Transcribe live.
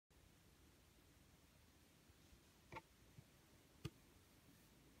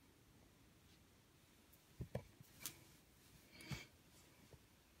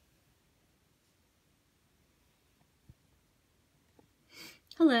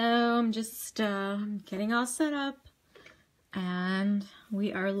Hello, I'm just getting all set up, and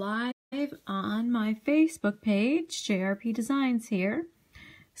we are live on my Facebook page, JRP Designs here.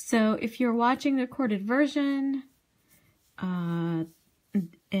 So if you're watching the recorded version and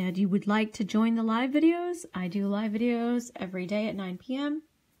you would like to join the live videos, I do live videos every day at 9 p.m.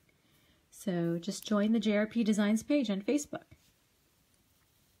 So just join the JRP Designs page on Facebook.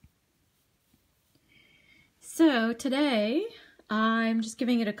 So today, I'm just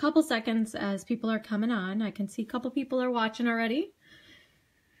giving it a couple seconds as people are coming on. I can see a couple people are watching already.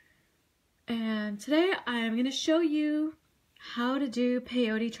 And today I'm going to show you how to do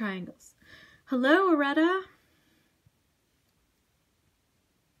peyote triangles. Hello, Aretta.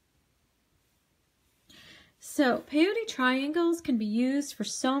 So peyote triangles can be used for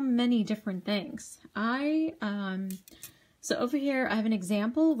so many different things. So over here I have an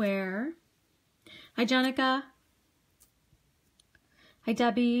example where, hi Jenica. Hi,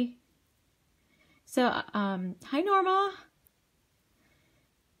 Debbie. So, hi, Norma.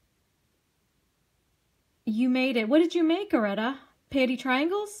 You made it. What did you make, Aretta? Peyote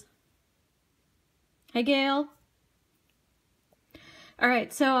triangles? Hi, Gail. All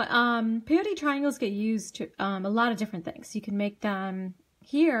right, so peyote triangles get used to a lot of different things. You can make them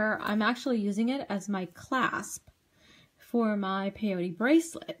here. I'm actually using it as my clasp for my peyote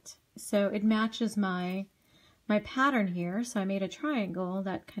bracelet. So it matches my pattern here, so I made a triangle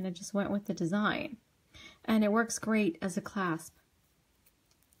that kind of just went with the design, and it works great as a clasp.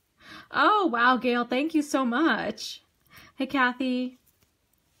 Oh wow, Gail, thank you so much. Hey Kathy.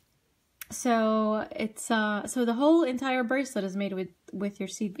 So it's so the whole entire bracelet is made with your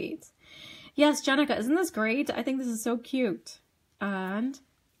seed beads. Yes, Jenica, isn't this great? I think this is so cute. And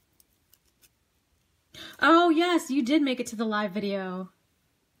oh yes, you did make it to the live video.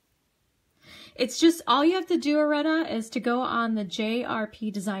 It's just, all you have to do, Aretta, is to go on the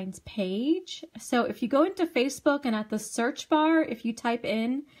JRP Designs page. So if you go into Facebook and at the search bar, if you type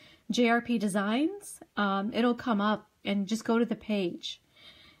in JRP Designs, it'll come up, and just go to the page.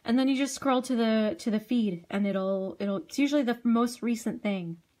 And then you just scroll to the feed, and it's usually the most recent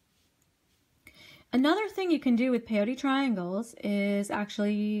thing. Another thing you can do with peyote triangles is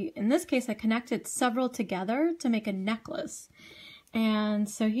actually, in this case, I connected several together to make a necklace. And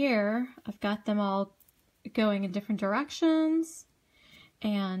so here, I've got them all going in different directions,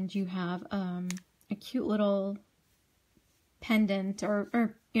 and you have a cute little pendant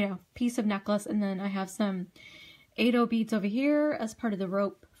or you know, piece of necklace, and then I have some 8/0 beads over here as part of the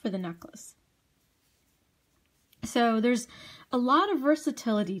rope for the necklace. So there's a lot of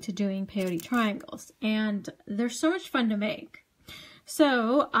versatility to doing peyote triangles, and they're so much fun to make.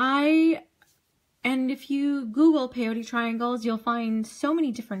 So and if you Google peyote triangles, you'll find so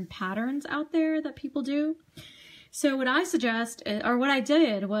many different patterns out there that people do. So what I suggest, or what I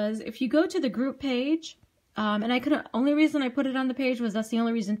did was, if you go to the group page, and only reason I put it on the page was that's the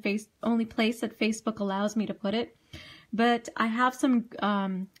only place that Facebook allows me to put it. But I have some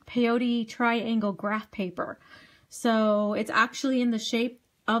peyote triangle graph paper. So it's actually in the shape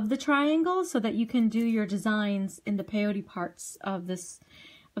of the triangle, so that you can do your designs in the peyote parts of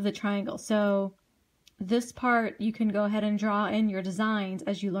the triangle. So this part, you can go ahead and draw in your designs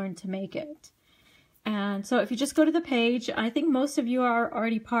as you learn to make it. And so if you just go to the page, I think most of you are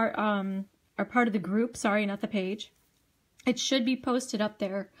already part of the group. Sorry, not the page. It should be posted up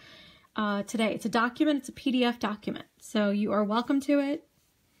there today. It's a document. It's a PDF document. So you are welcome to it.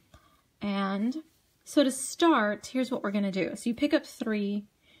 And so to start, here's what we're going to do. So you pick up 3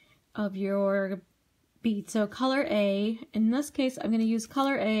 of your beads. So color A, in this case, I'm going to use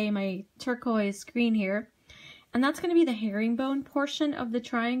color A, my turquoise green here, and that's going to be the herringbone portion of the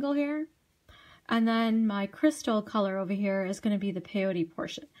triangle here. And then my crystal color over here is going to be the peyote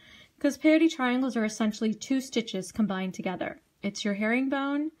portion, because peyote triangles are essentially 2 stitches combined together. It's your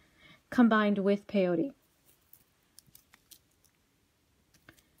herringbone combined with peyote.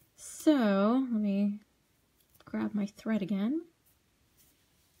 So let me grab my thread again.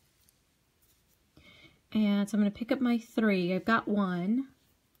 And so I'm going to pick up my 3. I've got 1.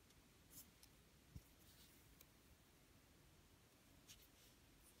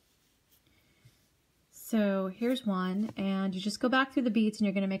 So here's 1, and you just go back through the beads and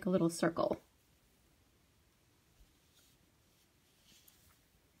you're going to make a little circle.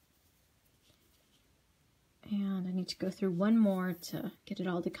 And I need to go through 1 more to get it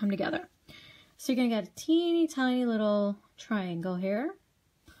all to come together. So you're going to get a teeny tiny little triangle here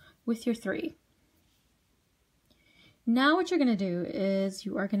with your 3. Now what you're going to do is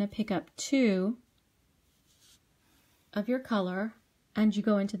you are going to pick up 2 of your color, and you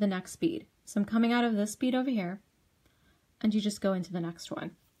go into the next bead. So I'm coming out of this bead over here, and you just go into the next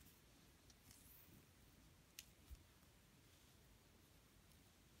one.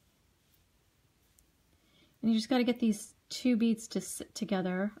 And you just got to get these two beads to sit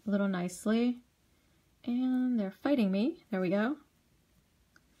together a little nicely. And they're fighting me. There we go.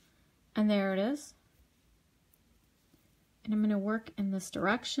 And there it is. And I'm going to work in this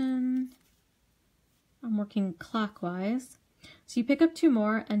direction. I'm working clockwise. So you pick up two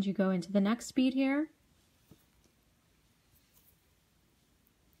more and you go into the next bead here.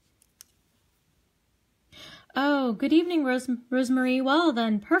 Oh, good evening, Rosemary. Well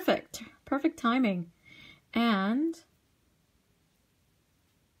then, perfect. Perfect timing. And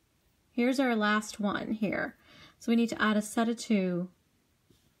here's our last one here. So we need to add a set of two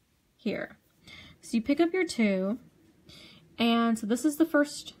here. So you pick up your two, and so this is the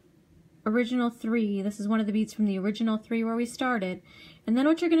first original three. This is one of the beads from the original three where we started. And then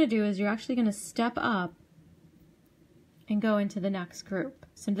what you're going to do is you're actually going to step up and go into the next group.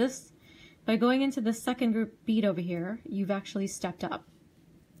 So this, by going into the second group bead over here, you've actually stepped up.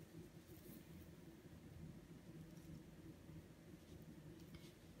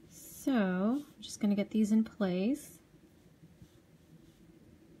 So I'm just going to get these in place,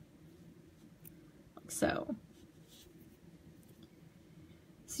 like so.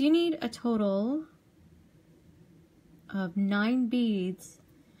 So you need a total of 9 beads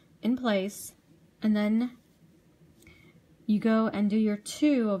in place, and then you go and do your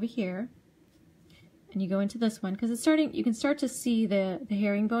 2 over here, and you go into this one because it's starting. You can start to see the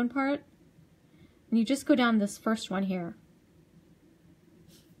herringbone part, and you just go down this first one here.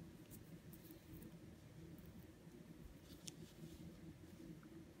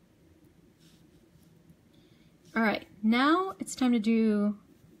 All right, now it's time to do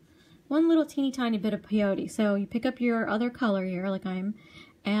one little teeny tiny bit of peyote. So you pick up your other color here, like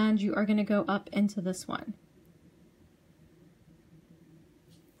and you are going to go up into this one.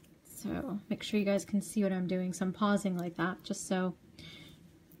 So make sure you guys can see what I'm doing. So I'm pausing like that, just so.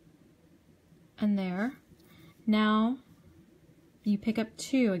 And there. Now you pick up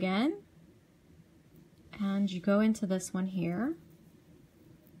 2 again, and you go into this one here.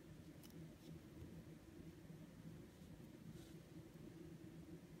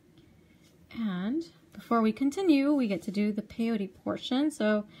 And before we continue, we get to do the peyote portion.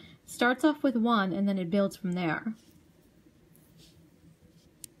 So it starts off with 1 and then it builds from there.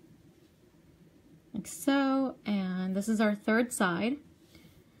 Like so, and this is our third side.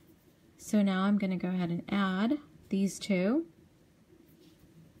 So now I'm going to go ahead and add these 2.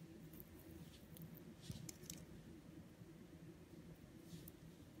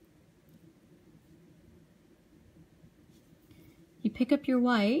 You pick up your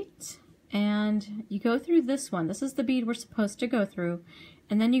white, and you go through this one. This is the bead we're supposed to go through.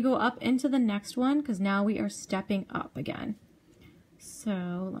 And then you go up into the next one because now we are stepping up again.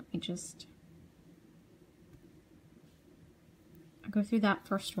 So let me just I'll go through that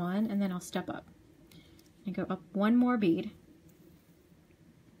first one and then I'll step up. I go up 1 more bead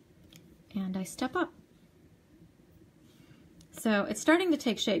and I step up. So it's starting to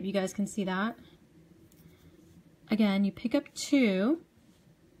take shape. You guys can see that. Again, you pick up 2.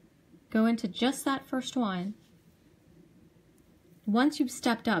 Go into just that first one. Once you've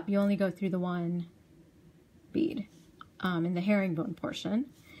stepped up, you only go through the 1 bead in the herringbone portion.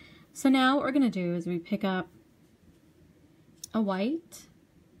 So now what we're going to do is we pick up a white,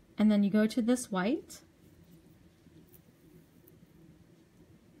 and then you go to this white,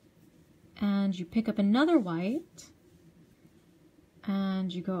 and you pick up another white,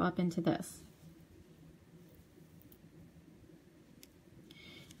 and you go up into this.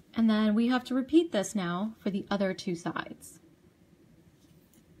 And then we have to repeat this now for the other 2 sides.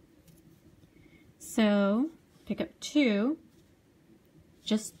 So pick up 2,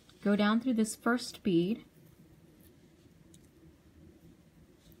 just go down through this first bead,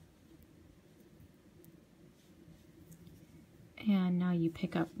 and now you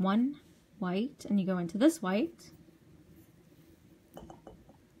pick up 1 white and you go into this white.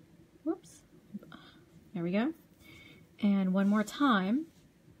 Whoops, there we go. And 1 more time.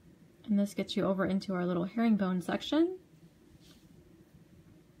 And this gets you over into our little herringbone section.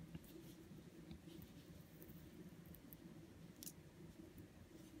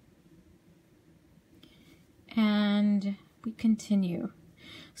 And we continue.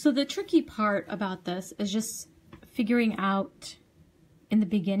 So the tricky part about this is just figuring out, in the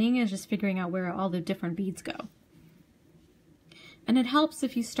beginning, is just figuring out where all the different beads go. And it helps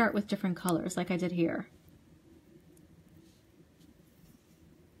if you start with different colors, like I did here.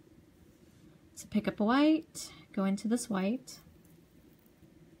 So pick up a white, go into this white,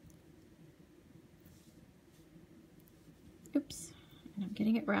 Oops, and I'm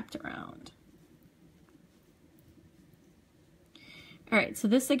getting it wrapped around. All right, so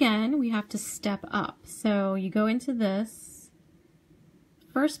this again, we have to step up. So you go into this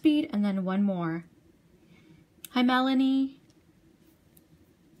first bead and then one more. Hi, Melanie.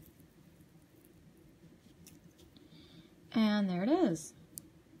 And there it is.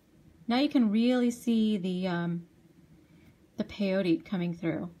 Now you can really see the peyote coming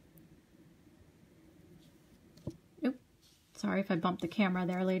through. Oop, sorry if I bumped the camera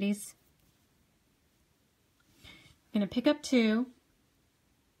there, ladies. I'm gonna pick up 2,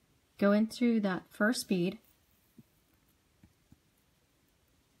 go into that first bead,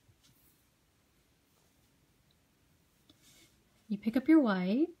 you pick up your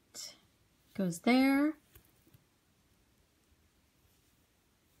white, goes there,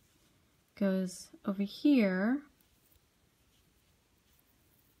 goes over here,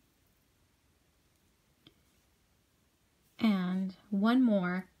 and one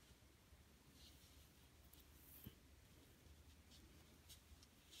more,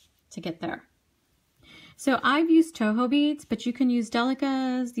 to get there. So I've used Toho beads, but you can use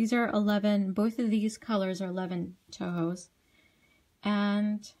Delicas. These are 11, both of these colors are 11 Tohos.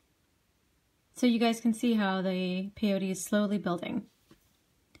 And so you guys can see how the peyote is slowly building.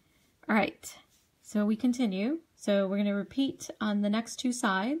 All right, so we continue. So we're gonna repeat on the next 2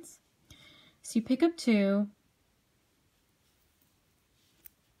 sides. So you pick up 2,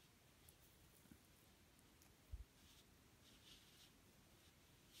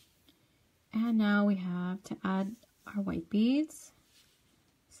 and now we have to add our white beads.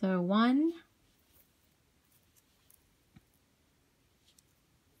 So 1,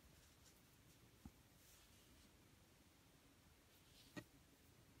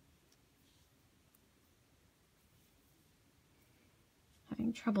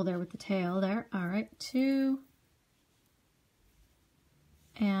 having trouble there with the tail there. All right, 2,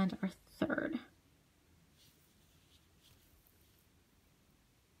 and our 3rd.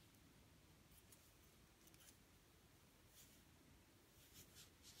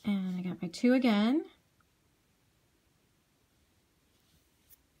 And I got my 2 again.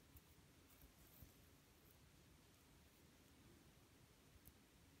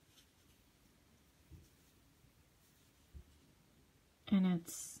 And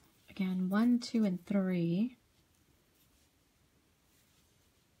it's, again, 1, 2, and 3.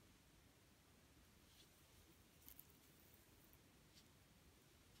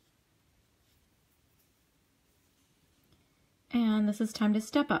 And this is time to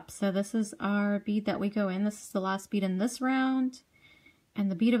step up. So this is our bead that we go in. This is the last bead in this round.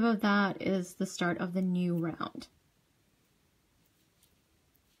 And the bead above that is the start of the new round.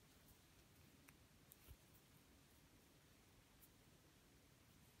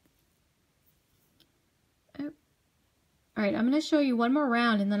 Oh. All right, I'm going to show you one more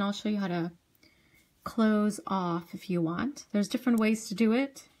round and then I'll show you how to close off if you want. There's different ways to do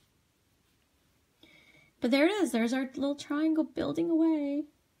it. But there it is, there's our little triangle building away.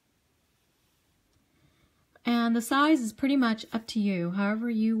 And the size is pretty much up to you, however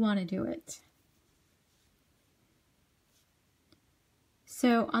you want to do it.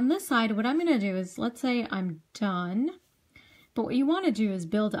 So on this side, what I'm going to do is, let's say I'm done, but what you want to do is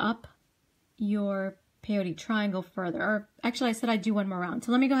build up your peyote triangle further. Or actually, I said I'd do one more round,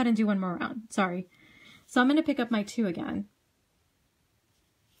 so let me go ahead and do one more round, sorry. So I'm going to pick up my 2 again.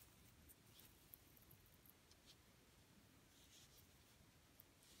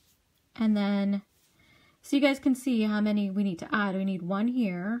 And then, so you guys can see how many we need to add. We need 1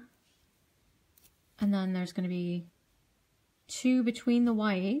 here. And then there's going to be 2 between the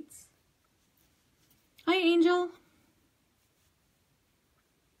whites. Hi, Angel.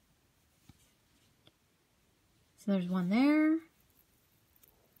 So there's 1 there.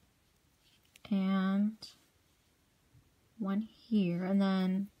 And 1 here. And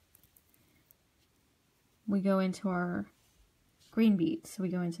then we go into our green beads, so we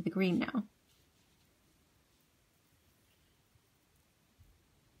go into the green now.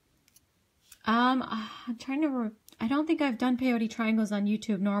 I'm trying to, I don't think I've done peyote triangles on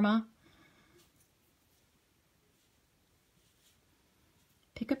YouTube, Norma.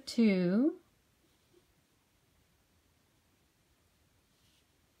 Pick up 2.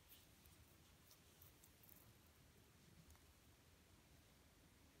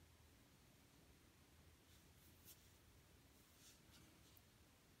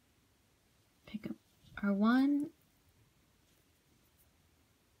 Pick up our 1.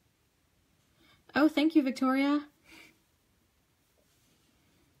 Oh, thank you, Victoria.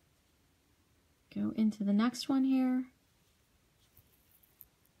 Go into the next one here.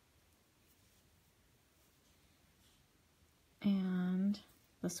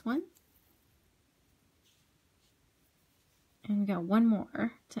 this one. And we got one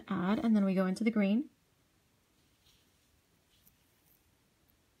more to add, and then we go into the green.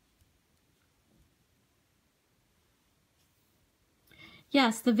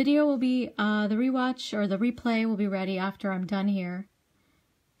 Yes, the video will be, the rewatch or the replay will be ready after I'm done here.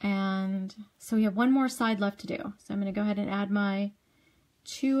 And so we have one more side left to do. So I'm going to go ahead and add my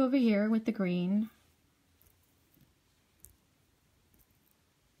 2 over here with the green.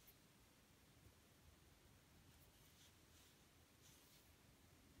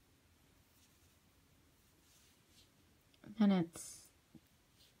 Then it's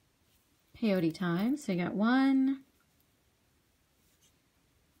peyote time. So you got 1,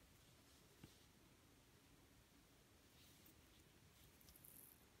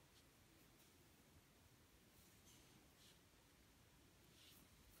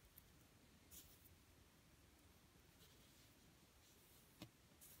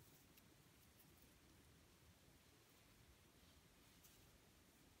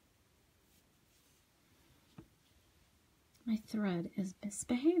 my thread is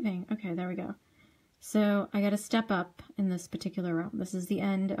misbehaving. Okay, there we go. So I got to step up in this particular round. This is the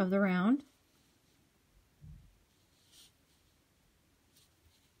end of the round.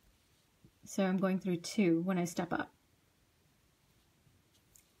 So I'm going through 2 when I step up.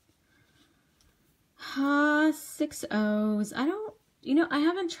 6 O's. I don't, I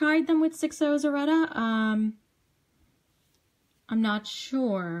haven't tried them with 6 O's, Aretta. I'm not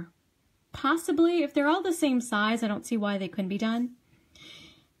sure. Possibly, if they're all the same size, I don't see why they couldn't be done.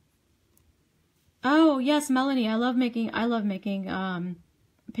 Oh, yes, Melanie, I love making peyote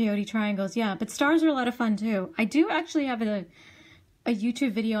triangles. Yeah, but stars are a lot of fun too. I do actually have a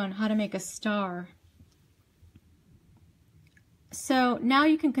YouTube video on how to make a star. So now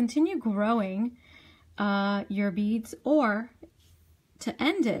you can continue growing your beads, or to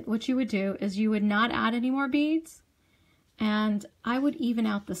end it, what you would do is you would not add any more beads, and I would even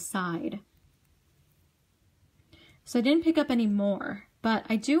out the side. So I didn't pick up any more, but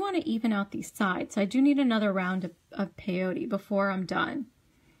I do want to even out these sides. So I do need another round of peyote before I'm done.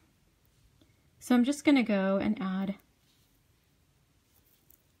 So I'm just going to go and add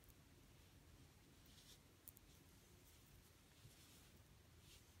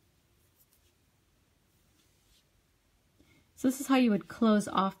So this is how you would close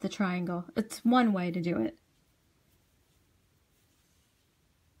off the triangle. It's one way to do it.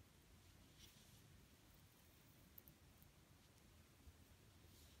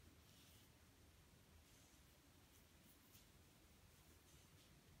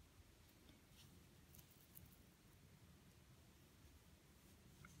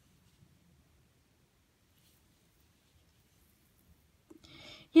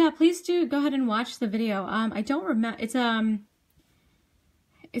 Yeah, please do go ahead and watch the video. I don't remember.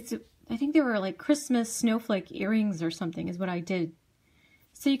 I think they were like Christmas snowflake earrings or something is what I did.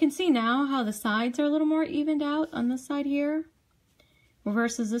 So you can see now how the sides are a little more evened out on this side here,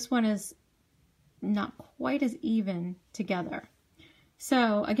 versus this one is not quite as even together.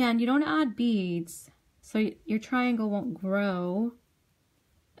 So again, you don't add beads, so your triangle won't grow,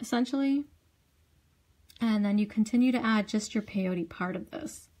 essentially. And then you continue to add just your peyote part of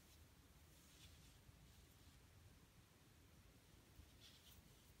this.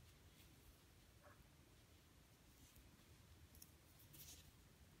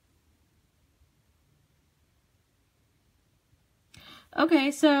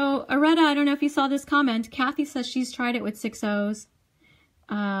 Okay, so Aretta, I don't know if you saw this comment. Kathy says she's tried it with 6 O's.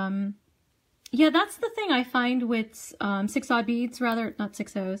 Yeah, that's the thing I find with 6-odd beads, rather, not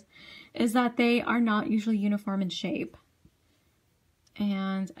 6 O's, is that they are not usually uniform in shape.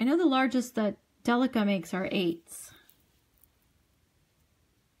 And I know the largest that Delica makes are 8s.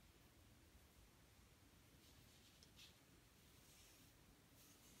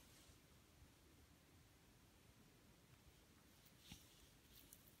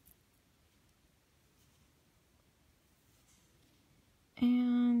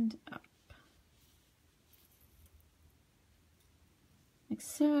 And up. Like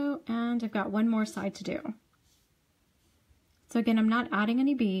so, and I've got one more side to do. So again, I'm not adding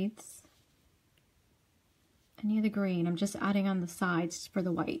any beads, any of the green, I'm just adding on the sides for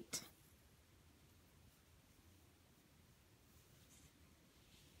the white.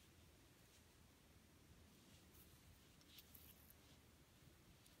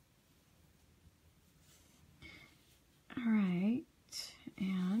 All right,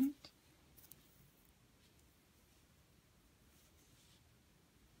 and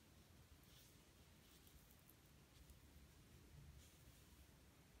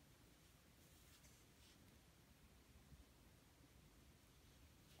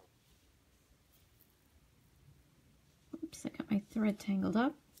Oops, I got my thread tangled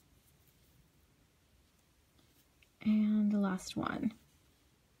up. And the last one.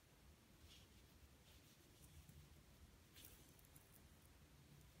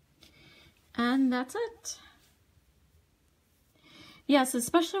 And that's it. Yes,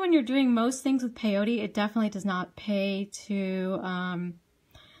 especially when you're doing most things with peyote, it definitely does not pay to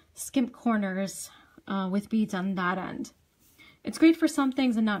skimp corners with beads on that end. It's great for some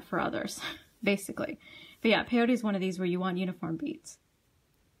things and not for others, basically. But yeah, peyote is one of these where you want uniform beads.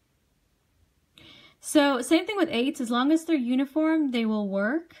 So same thing with 8s. As long as they're uniform, they will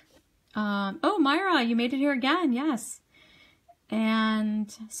work. Oh, Myra, you made it here again. Yes.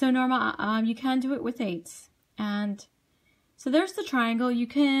 And so Norma, you can do it with 8s. And so there's the triangle. You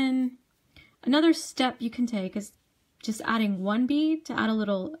can, another step you can take is just adding one bead to add a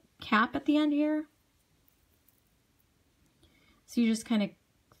little cap at the end here. So you just kind of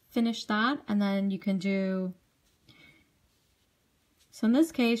finish that, and then you can do, so in this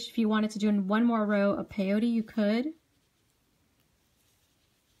case, if you wanted to do one more row of peyote, you could.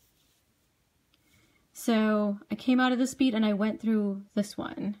 So I came out of this bead and I went through this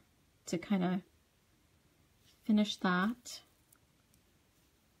one to kind of finish that.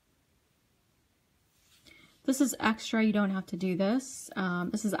 This is extra, you don't have to do this.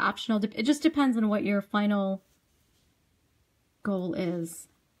 This is optional. It just depends on what your final goal is,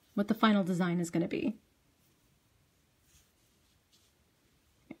 what the final design is going to be.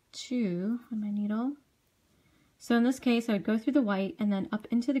 2 on my needle. So in this case, I would go through the white and then up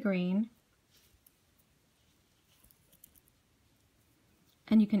into the green.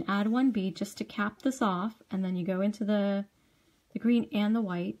 And you can add one bead just to cap this off, and then you go into the green and the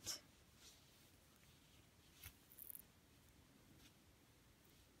white.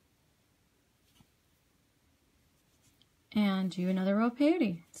 And do another row of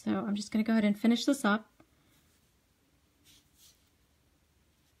peyote. So I'm just going to go ahead and finish this up.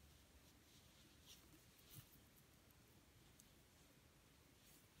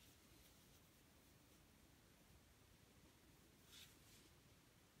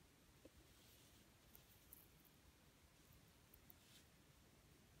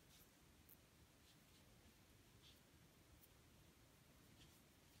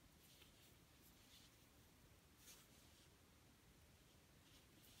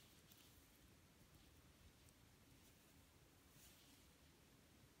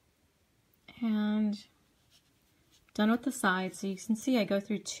 And done with the sides. So you can see I go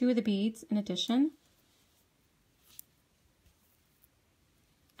through 2 of the beads in addition.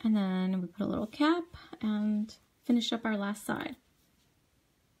 And then we put a little cap and finish up our last side.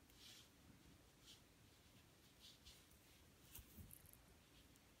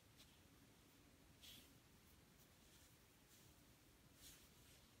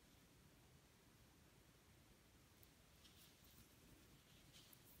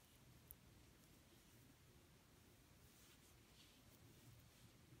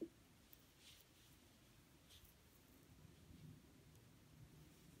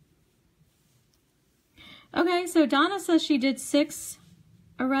 Okay, so Donna says she did 6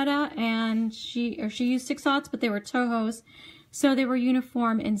 Areta and she used 6 aughts, but they were Tohos, so they were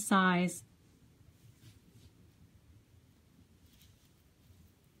uniform in size.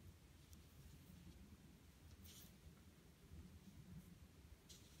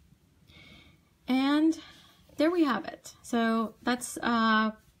 And there we have it. So that's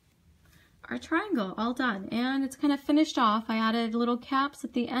our triangle all done, and it's kind of finished off. I added little caps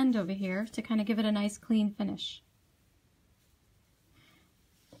at the end over here to kind of give it a nice clean finish.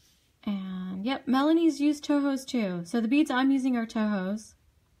 And yep, Melanie's used Tohos too. So the beads I'm using are Tohos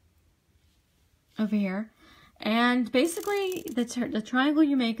over here. And basically the triangle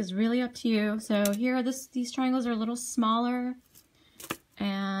you make is really up to you. So here these triangles are a little smaller,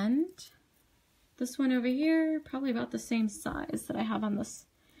 and this one over here probably about the same size that I have on this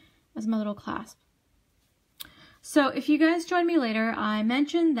as my little clasp. So if you guys join me later, I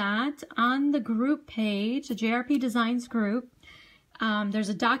mentioned that on the group page, the JRP Designs group, there's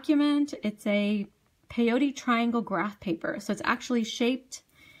a document. It's a peyote triangle graph paper. So it's actually shaped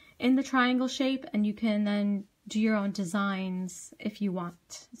in the triangle shape, and you can then do your own designs if you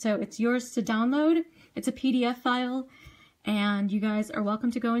want. So it's yours to download. It's a PDF file, and you guys are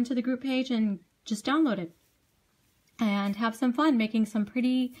welcome to go into the group page and just download it and have some fun making some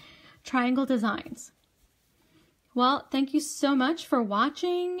pretty triangle designs. Well, thank you so much for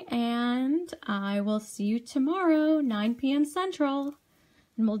watching, and I will see you tomorrow, 9 p.m. Central,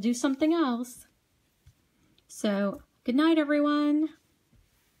 and we'll do something else. So, good night, everyone.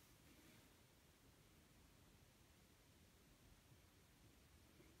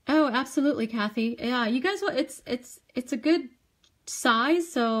 Oh, absolutely, Kathy. Yeah, you guys will, it's a good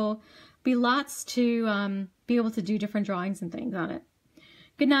size, so be lots to be able to do different drawings and things on it.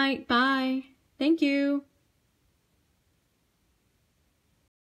 Good night. Bye. Thank you.